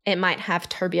 and it might have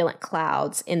turbulent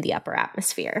clouds in the upper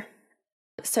atmosphere.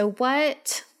 So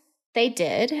what they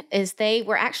did is they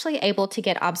were actually able to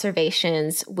get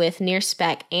observations with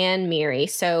NIRSpec and MIRI.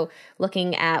 So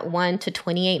looking at 1 to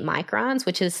 28 microns,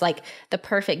 which is like the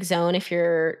perfect zone if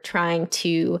you're trying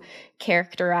to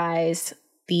characterize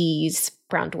these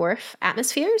brown dwarf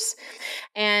atmospheres.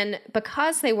 And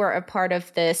because they were a part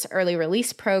of this early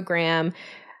release program,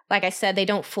 like I said, they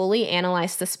don't fully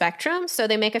analyze the spectrum, so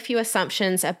they make a few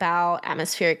assumptions about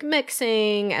atmospheric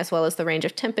mixing as well as the range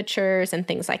of temperatures and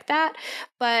things like that.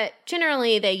 But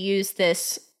generally, they use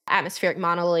this atmospheric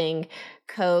modeling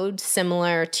code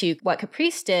similar to what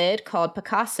Caprice did called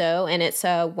Picasso, and it's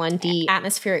a 1D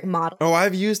atmospheric model. Oh,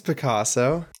 I've used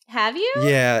Picasso. Have you?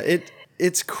 Yeah,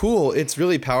 it's cool. It's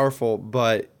really powerful,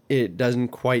 but it doesn't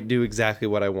quite do exactly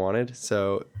what I wanted.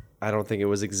 So I don't think it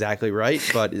was exactly right,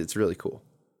 but it's really cool.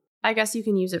 I guess you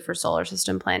can use it for solar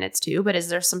system planets too, but is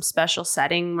there some special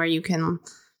setting where you can,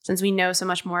 since we know so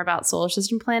much more about solar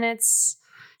system planets,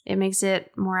 it makes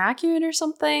it more accurate or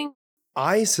something?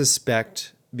 I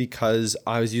suspect because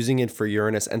I was using it for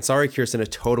Uranus, and sorry, Kirsten, to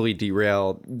totally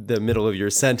derail the middle of your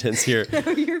sentence here.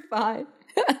 No, you're fine.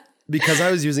 Because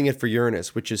I was using it for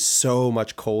Uranus, which is so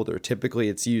much colder. Typically,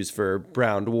 it's used for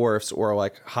brown dwarfs or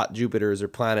like hot Jupiters or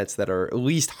planets that are at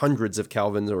least hundreds of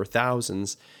kelvins or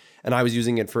thousands. And I was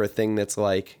using it for a thing that's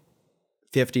like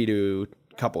 50 to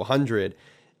a couple hundred.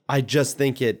 I just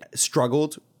think it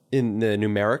struggled in the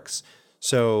numerics.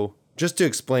 So just to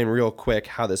explain real quick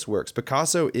how this works,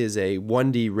 Picasso is a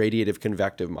 1D radiative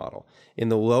convective model. In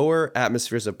the lower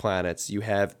atmospheres of planets, you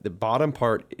have the bottom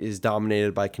part is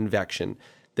dominated by convection.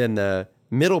 Then the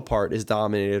middle part is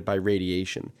dominated by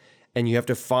radiation. And you have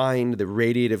to find the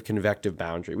radiative convective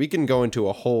boundary. We can go into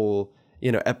a whole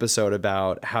episode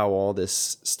about how all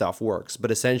this stuff works.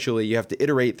 But essentially, you have to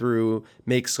iterate through,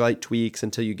 make slight tweaks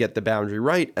until you get the boundary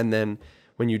right. And then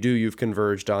when you do, you've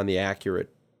converged on the accurate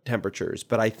temperatures.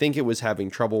 But I think it was having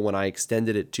trouble when I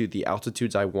extended it to the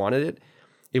altitudes I wanted it.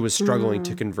 It was struggling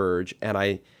to converge. And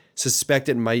I suspect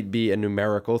it might be a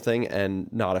numerical thing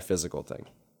and not a physical thing.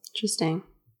 Interesting.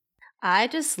 I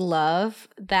just love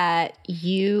that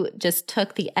you just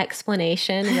took the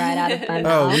explanation right out of my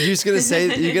mouth. Oh, were you just going to say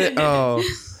that you're going to... Oh.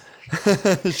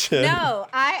 No,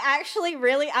 I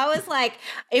was like,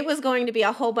 it was going to be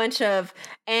a whole bunch of,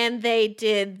 and they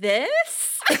did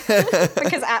this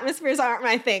because atmospheres aren't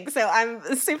my thing. So I'm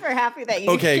super happy that you.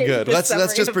 Okay, good. Let's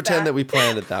just pretend that we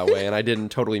planned it that way, and I didn't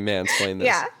totally mansplain this.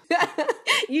 Yeah,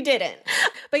 you didn't.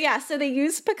 But yeah, so they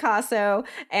used Picasso,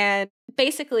 and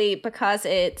basically because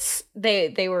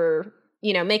they were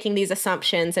making these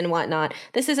assumptions and whatnot.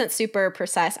 This isn't super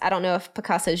precise. I don't know if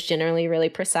Picasso is generally really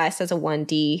precise as a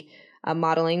 1D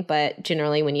modeling, but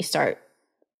generally when you start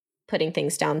putting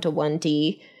things down to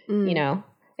 1D,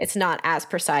 it's not as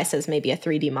precise as maybe a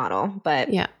 3D model,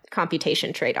 but yeah,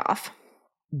 computation trade-off.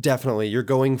 Definitely. You're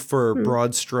going for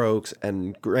broad strokes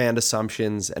and grand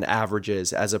assumptions and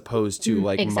averages as opposed to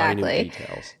minute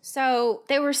details. So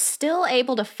they were still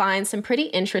able to find some pretty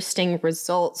interesting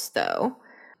results though.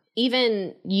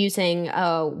 Even using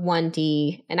a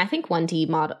 1D, and I think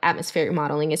 1D atmospheric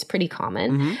modeling is pretty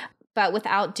common, but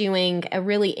without doing a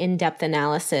really in-depth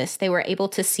analysis, they were able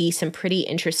to see some pretty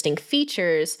interesting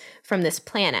features from this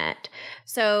planet.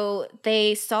 So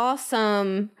they saw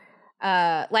some,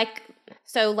 like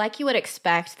you would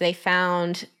expect, they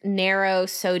found narrow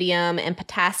sodium and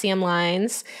potassium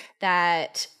lines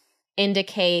that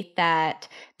indicate that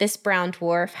this brown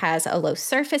dwarf has a low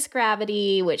surface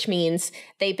gravity, which means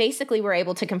they basically were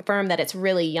able to confirm that it's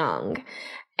really young.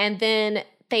 And then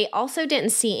they also didn't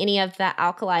see any of the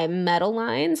alkali metal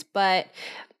lines, but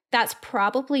that's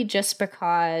probably just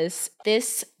because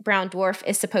this brown dwarf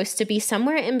is supposed to be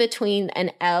somewhere in between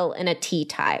an L and a T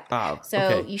type.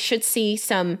 So you should see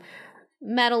some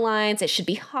metal lines. It should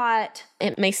be hot.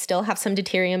 It may still have some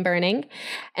deuterium burning.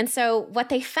 And so what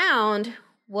they found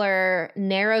were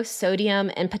narrow sodium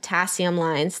and potassium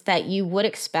lines that you would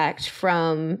expect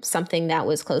from something that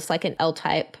was close like an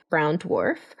L-type brown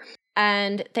dwarf.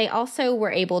 And they also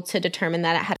were able to determine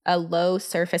that it had a low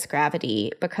surface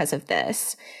gravity because of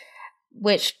this,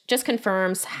 which just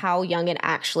confirms how young it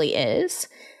actually is.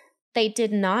 They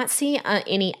did not see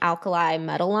any alkali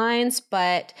metal lines,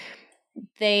 but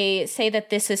they say that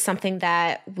this is something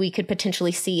that we could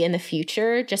potentially see in the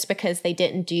future just because they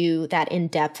didn't do that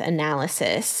in-depth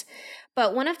analysis.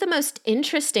 But one of the most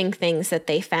interesting things that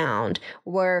they found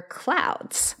were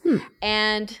clouds.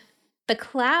 And the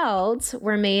clouds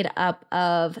were made up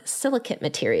of silicate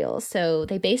materials. So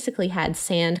they basically had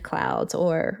sand clouds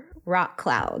or rock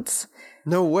clouds.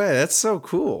 No way. That's so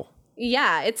cool.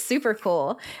 Yeah, it's super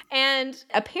cool. And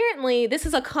apparently this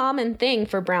is a common thing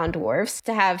for brown dwarfs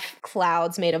to have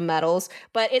clouds made of metals,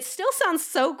 but it still sounds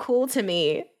so cool to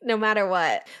me no matter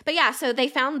what. But yeah, so they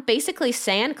found basically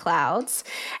sand clouds.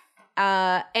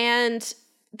 And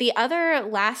the other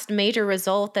last major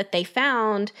result that they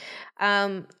found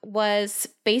was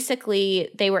basically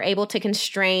they were able to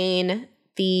constrain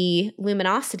the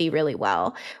luminosity really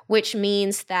well, which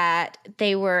means that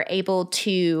they were able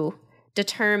to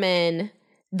determine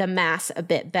the mass a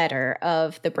bit better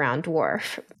of the brown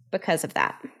dwarf because of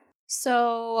that.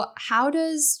 So how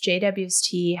does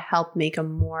JWST help make a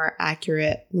more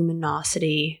accurate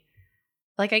luminosity?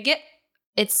 Like, I get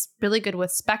it's really good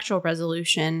with spectral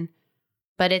resolution,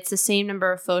 but it's the same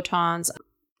number of photons.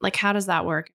 Like, how does that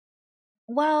work?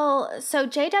 Well, so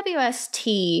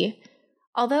JWST,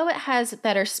 although it has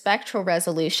better spectral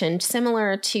resolution,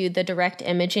 similar to the direct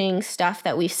imaging stuff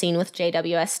that we've seen with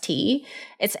JWST,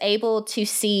 it's able to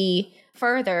see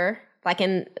further, like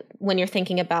when you're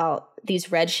thinking about these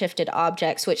redshifted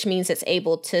objects, which means it's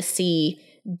able to see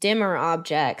dimmer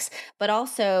objects, but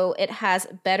also it has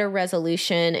better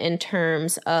resolution in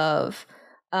terms of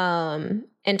the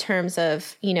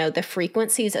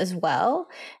frequencies as well.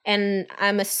 And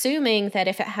I'm assuming that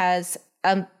if it has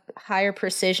a higher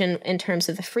precision in terms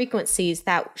of the frequencies,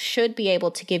 that should be able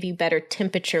to give you better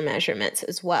temperature measurements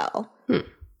as well.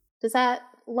 Does that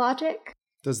logic?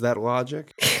 Does that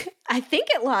logic? I think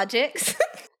it logics.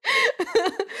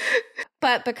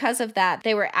 But because of that,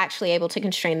 they were actually able to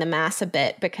constrain the mass a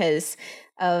bit because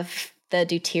of the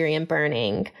deuterium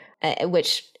burning,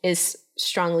 which is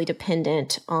strongly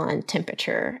dependent on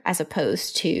temperature as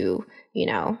opposed to,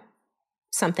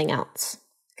 something else,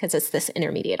 because it's this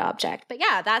intermediate object. But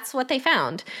yeah, that's what they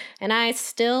found. And I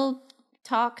still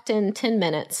talked in 10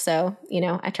 minutes. So,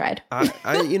 I tried.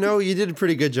 You did a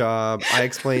pretty good job. I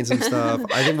explained some stuff.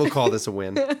 I think we'll call this a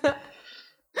win.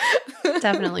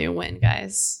 Definitely a win,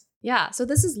 guys. Yeah, so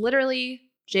this is literally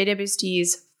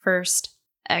JWST's first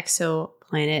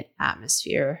exoplanet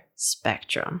atmosphere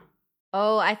spectrum.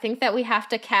 Oh, I think that we have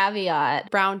to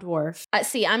caveat brown dwarf.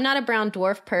 See, I'm not a brown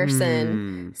dwarf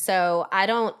person, so I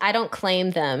don't claim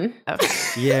them. Okay.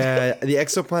 Yeah, the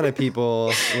exoplanet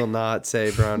people will not say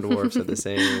brown dwarfs are the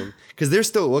same because they're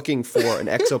still looking for an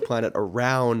exoplanet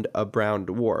around a brown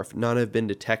dwarf. None have been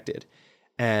detected,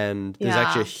 and there's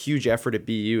actually a huge effort at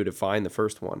BU to find the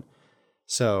first one.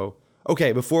 So,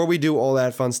 okay, before we do all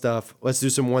that fun stuff, let's do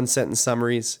some one-sentence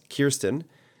summaries. Kirsten,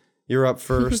 you're up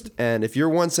first. And if your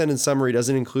one-sentence summary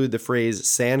doesn't include the phrase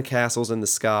sandcastles in the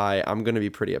sky, I'm going to be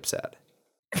pretty upset.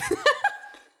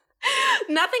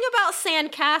 Nothing about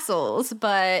sand castles,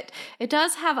 but it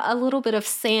does have a little bit of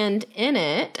sand in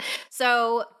it.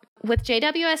 So with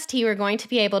JWST, we're going to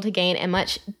be able to gain a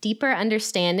much deeper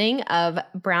understanding of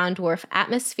brown dwarf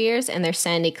atmospheres and their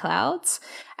sandy clouds,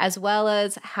 as well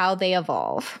as how they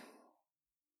evolve.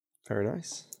 Very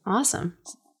nice. Awesome.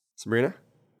 Sabrina?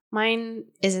 Mine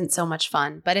isn't so much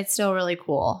fun, but it's still really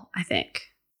cool, I think.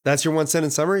 That's your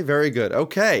one-sentence summary? Very good.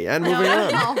 Okay, and moving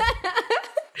on.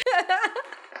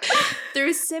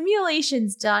 Through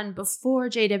simulations done before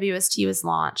JWST was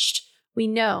launched, we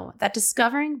know that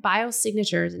discovering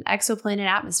biosignatures in exoplanet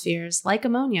atmospheres like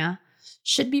ammonia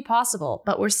should be possible,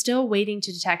 but we're still waiting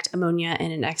to detect ammonia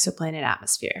in an exoplanet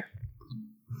atmosphere.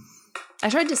 I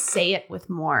tried to say it with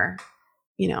more,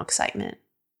 excitement.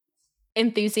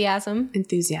 Enthusiasm,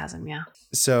 yeah.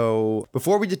 So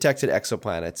before we detected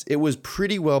exoplanets, it was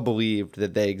pretty well believed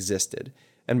that they existed.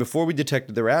 And before we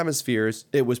detected their atmospheres,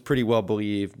 it was pretty well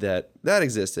believed that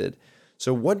existed.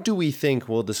 So what do we think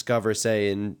we'll discover,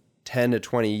 say, in 10 to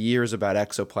 20 years about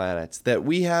exoplanets that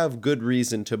we have good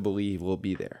reason to believe will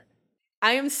be there?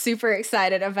 I am super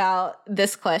excited about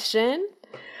this question.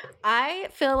 I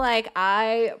feel like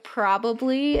I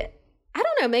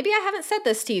don't know, maybe I haven't said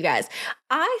this to you guys.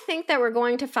 I think that we're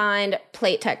going to find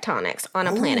plate tectonics on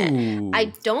a planet.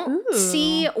 I don't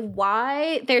see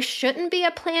why there shouldn't be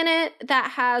a planet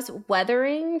that has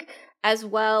weathering as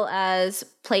well as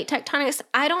plate tectonics.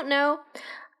 I don't know.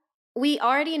 We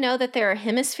already know that there are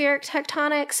hemispheric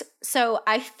tectonics, so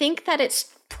I think that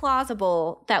it's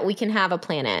plausible that we can have a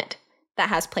planet that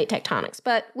has plate tectonics,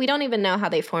 but we don't even know how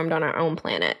they formed on our own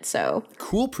planet, so.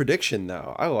 Cool prediction,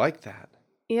 though. I like that.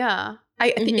 Yeah.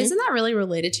 Isn't that really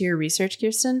related to your research,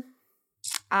 Kirsten?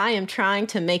 I am trying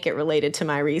to make it related to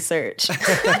my research.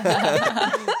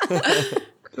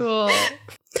 Cool.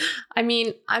 I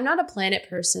mean, I'm not a planet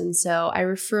person, so I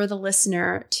refer the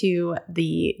listener to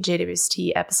the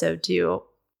JWST episode 2,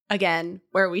 again,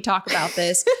 where we talk about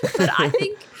this. But I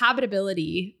think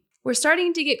habitability, we're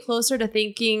starting to get closer to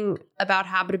thinking about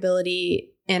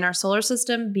habitability in our solar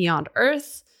system beyond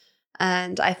Earth.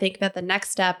 And I think that the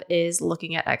next step is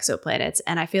looking at exoplanets.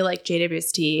 And I feel like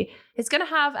JWST is going to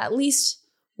have at least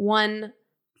one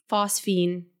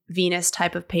phosphine Venus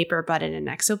type of paper, but in an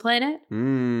exoplanet.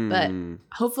 But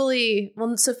hopefully,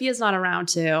 well, Sophia's not around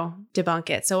to debunk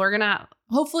it. So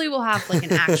hopefully we'll have like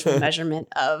an actual measurement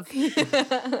of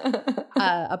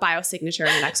a biosignature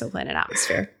in an exoplanet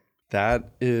atmosphere.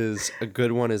 That is a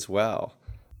good one as well.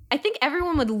 I think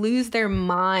everyone would lose their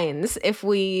minds if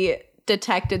we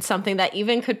detected something that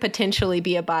even could potentially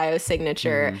be a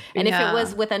biosignature. And if it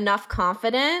was with enough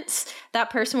confidence, that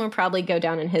person would probably go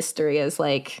down in history as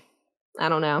like, I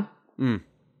don't know.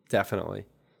 Definitely.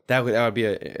 That would be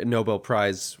a Nobel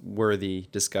Prize worthy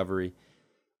discovery.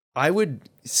 I would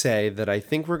say that I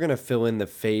think we're going to fill in the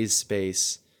phase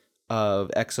space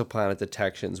of exoplanet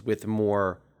detections with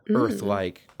more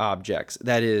Earth-like objects.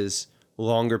 That is,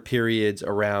 longer periods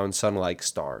around sun-like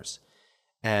stars.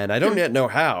 And I don't yet know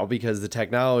how, because the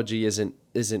technology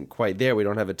isn't quite there. We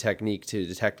don't have a technique to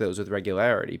detect those with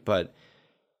regularity. But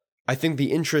I think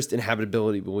the interest in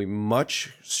habitability will be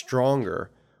much stronger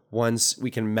once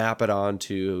we can map it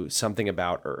onto something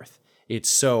about Earth. It's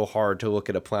so hard to look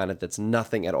at a planet that's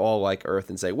nothing at all like Earth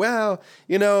and say, well,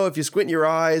 if you squint your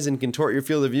eyes and contort your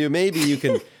field of view, maybe you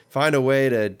can find a way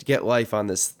to get life on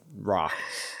this rock.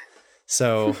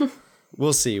 So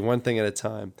we'll see, one thing at a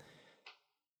time.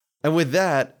 And with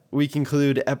that, we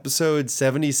conclude episode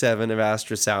 77 of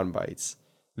Astra Soundbites,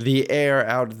 The Air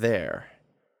Out There.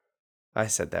 I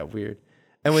said that weird.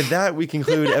 And with that, we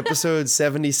conclude episode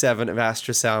 77 of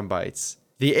Astra Soundbites,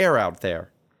 The Air Out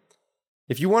There.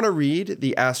 If you want to read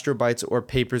the astrobites or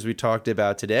papers we talked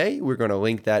about today, we're going to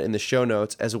link that in the show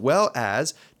notes, as well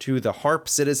as to the HARP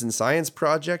Citizen Science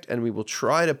Project, and we will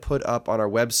try to put up on our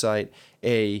website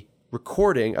a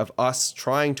recording of us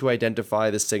trying to identify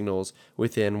the signals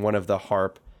within one of the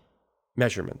HARP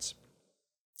measurements.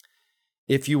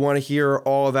 If you want to hear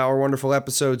all of our wonderful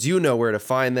episodes, you know where to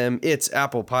find them. It's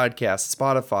Apple Podcasts,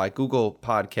 Spotify, Google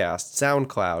Podcasts,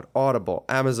 SoundCloud, Audible,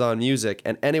 Amazon Music,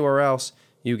 and anywhere else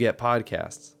you get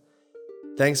podcasts.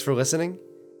 Thanks for listening,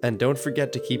 and don't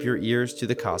forget to keep your ears to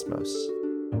the cosmos.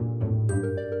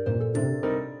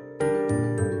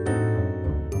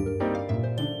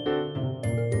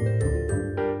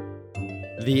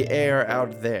 The air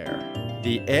out there.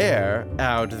 The air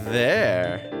out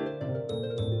there.